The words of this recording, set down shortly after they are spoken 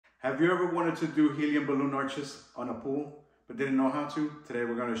Have you ever wanted to do helium balloon arches on a pool, but didn't know how to? Today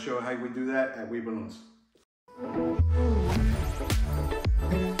we're going to show how we do that at We Balloons.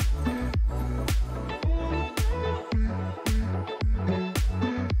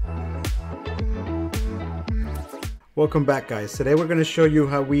 Welcome back, guys. Today we're going to show you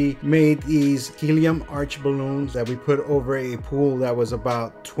how we made these helium arch balloons that we put over a pool that was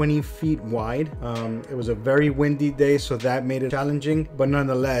about 20 feet wide. It was a very windy day, so that made it challenging, but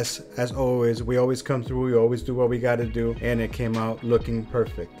nonetheless, as always, we always come through, we always do what we got to do, and it came out looking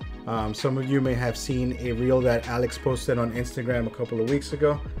perfect. Some of you may have seen a reel that Alex posted on Instagram a couple of weeks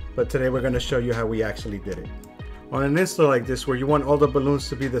ago, but today we're going to show you how we actually did it. On an install like this, where you want all the balloons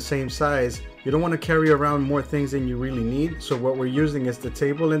to be the same size, you don't want to carry around more things than you really need. So what we're using is the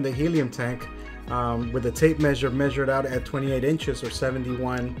table and the helium tank with the tape measure measured out at 28 inches or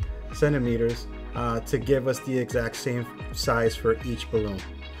 71 centimeters to give us the exact same size for each balloon.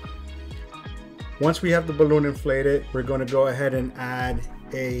 Once we have the balloon inflated, we're going to go ahead and add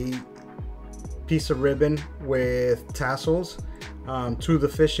a piece of ribbon with tassels to the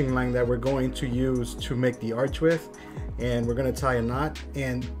fishing line that we're going to use to make the arch with, and we're going to tie a knot.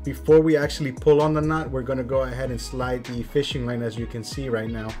 And before we actually pull on the knot, we're going to go ahead and slide the fishing line, as you can see right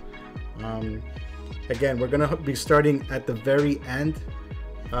now. Again, we're going to be starting at the very end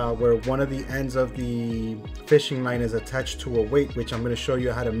where one of the ends of the fishing line is attached to a weight, which I'm going to show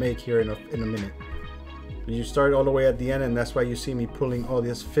you how to make here in a minute. You start all the way at the end, and that's why you see me pulling all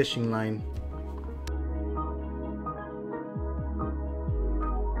this fishing line.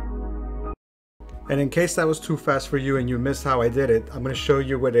 And in case that was too fast for you and you missed how I did it, I'm going to show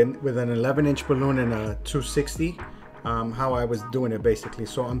you with an 11-inch balloon and a 260 how I was doing it basically.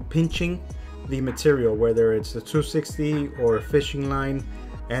 So I'm pinching the material, whether it's the 260 or a fishing line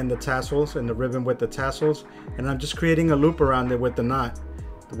and the tassels and the ribbon with the tassels, and I'm just creating a loop around it with the knot.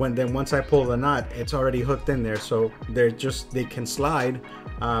 Then once I pull the knot, it's already hooked in there, so they can slide,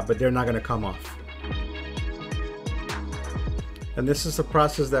 but they're not going to come off. And this is the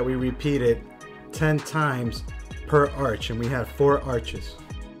process that we repeated 10 times per arch, and we had 4 arches.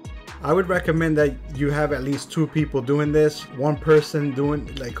 I would recommend that you have at least 2 people doing this. One person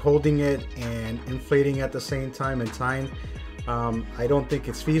doing, like, holding it and inflating at the same time and tying. I don't think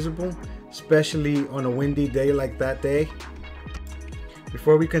it's feasible, especially on a windy day like that day.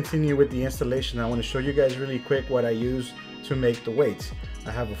 Before we continue with the installation, I want to show you guys really quick what I use to make the weights.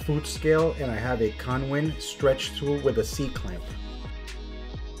 I have a foot scale and I have a Conwin stretch tool with a C-clamp.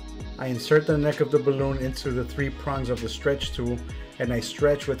 I insert the neck of the balloon into the 3 prongs of the stretch tool, and I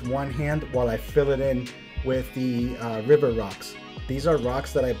stretch with one hand while I fill it in with the river rocks. These are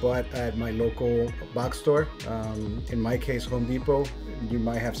rocks that I bought at my local box store. In my case, Home Depot. You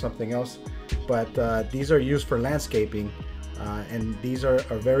might have something else, but these are used for landscaping, and these are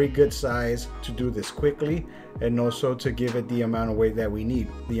a very good size to do this quickly, and also to give it the amount of weight that we need.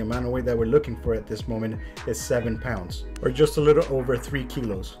 The amount of weight that we're looking for at this moment is 7 pounds, or just a little over 3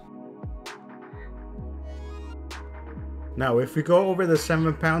 kilos. Now, if we go over the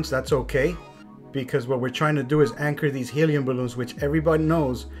 7 pounds, that's okay, because what we're trying to do is anchor these helium balloons, which everybody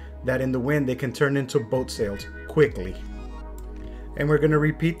knows that in the wind they can turn into boat sails quickly. And we're going to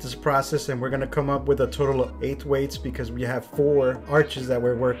repeat this process, and we're going to come up with a total of 8 weights, because we have 4 arches that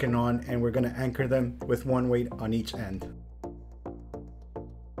we're working on, and we're going to anchor them with 1 weight on each end.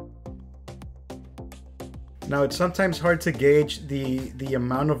 Now, it's sometimes hard to gauge the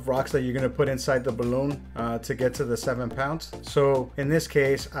amount of rocks that you're going to put inside the balloon to get to the 7 pounds. So in this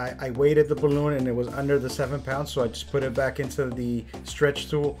case, I weighted the balloon and it was under the 7 pounds. So I just put it back into the stretch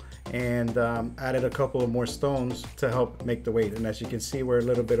tool and added a couple of more stones to help make the weight. And as you can see, we're a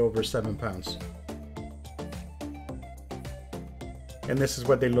little bit over 7 pounds. And this is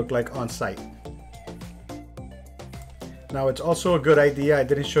what they look like on site. Now, it's also a good idea, I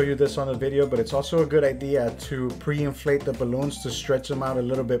didn't show you this on the video, but it's also a good idea to pre-inflate the balloons to stretch them out a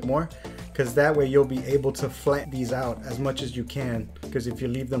little bit more, because that way you'll be able to flatten these out as much as you can, because if you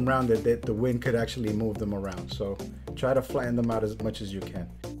leave them rounded, the wind could actually move them around. So try to flatten them out as much as you can.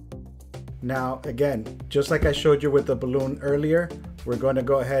 Now, again, just like I showed you with the balloon earlier, we're going to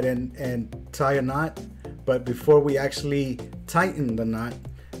go ahead and tie a knot, but before we actually tighten the knot,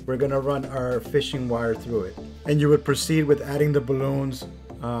 we're going to run our fishing wire through it. And you would proceed with adding the balloons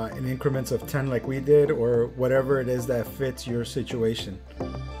in increments of 10 like we did, or whatever it is that fits your situation.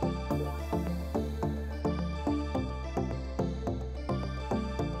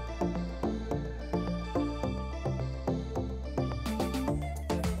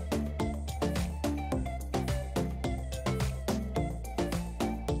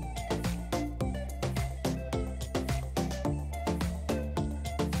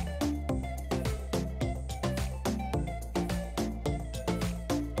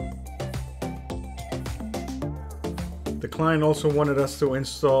 The client also wanted us to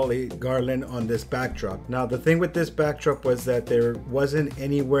install a garland on this backdrop. Now the thing with this backdrop was that there wasn't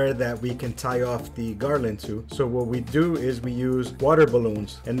anywhere that we can tie off the garland to. So what we do is we use water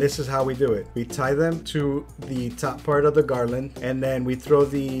balloons, and this is how we do it. We tie them to the top part of the garland, and then we throw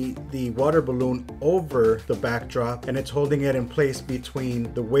the water balloon over the backdrop, and it's holding it in place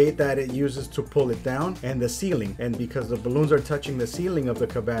between the weight that it uses to pull it down and the ceiling. And because the balloons are touching the ceiling of the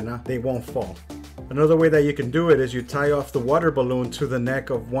cabana, they won't fall. Another way that you can do it is you tie off the water balloon to the neck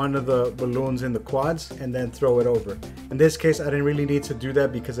of one of the balloons in the quads and then throw it over. In this case, I didn't really need to do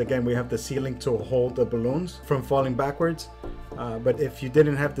that because again, we have the ceiling to hold the balloons from falling backwards. But if you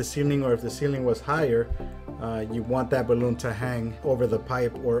didn't have the ceiling, or if the ceiling was higher, you want that balloon to hang over the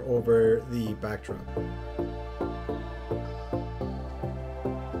pipe or over the backdrop.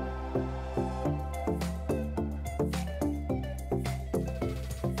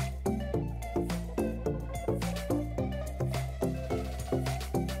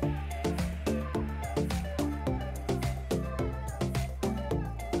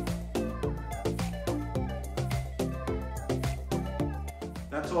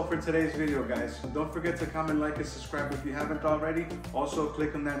 That's all for today's video, guys. Don't forget to comment, like, and subscribe if you haven't already. Also,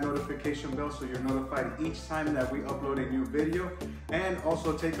 click on that notification bell so you're notified each time that we upload a new video. And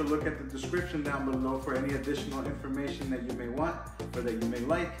also take a look at the description down below for any additional information that you may want or that you may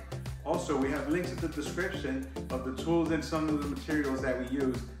like. Also, we have links in the description of the tools and some of the materials that we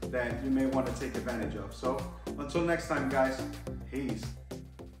use that you may want to take advantage of. So, until next time, guys, peace.